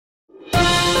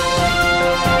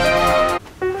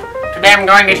Today I'm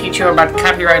going to teach you about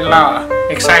copyright law.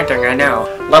 Exciting, I know.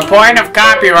 The point of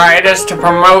copyright is to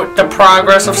promote the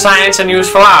progress of science and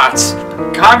useful arts.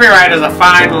 Copyright is a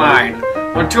fine line.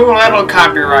 With too little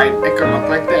copyright, it could look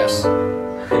like this.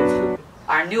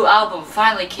 Our new album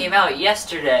finally came out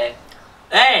yesterday.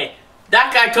 Hey,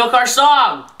 that guy took our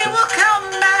song! It will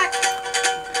come back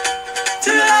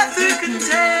to life it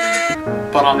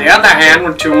contains. But on the other hand,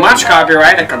 with too much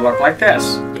copyright, it could look like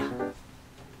this.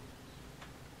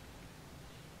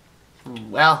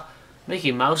 Well,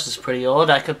 Mickey Mouse is pretty old.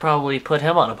 I could probably put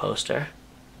him on a poster.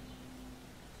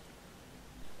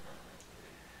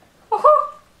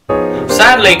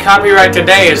 Sadly, copyright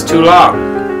today is too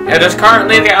long. It is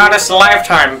currently the artist's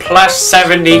lifetime plus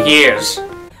 70 years.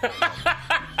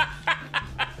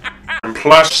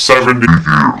 Plus 70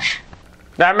 years.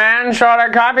 That man short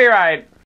of copyright.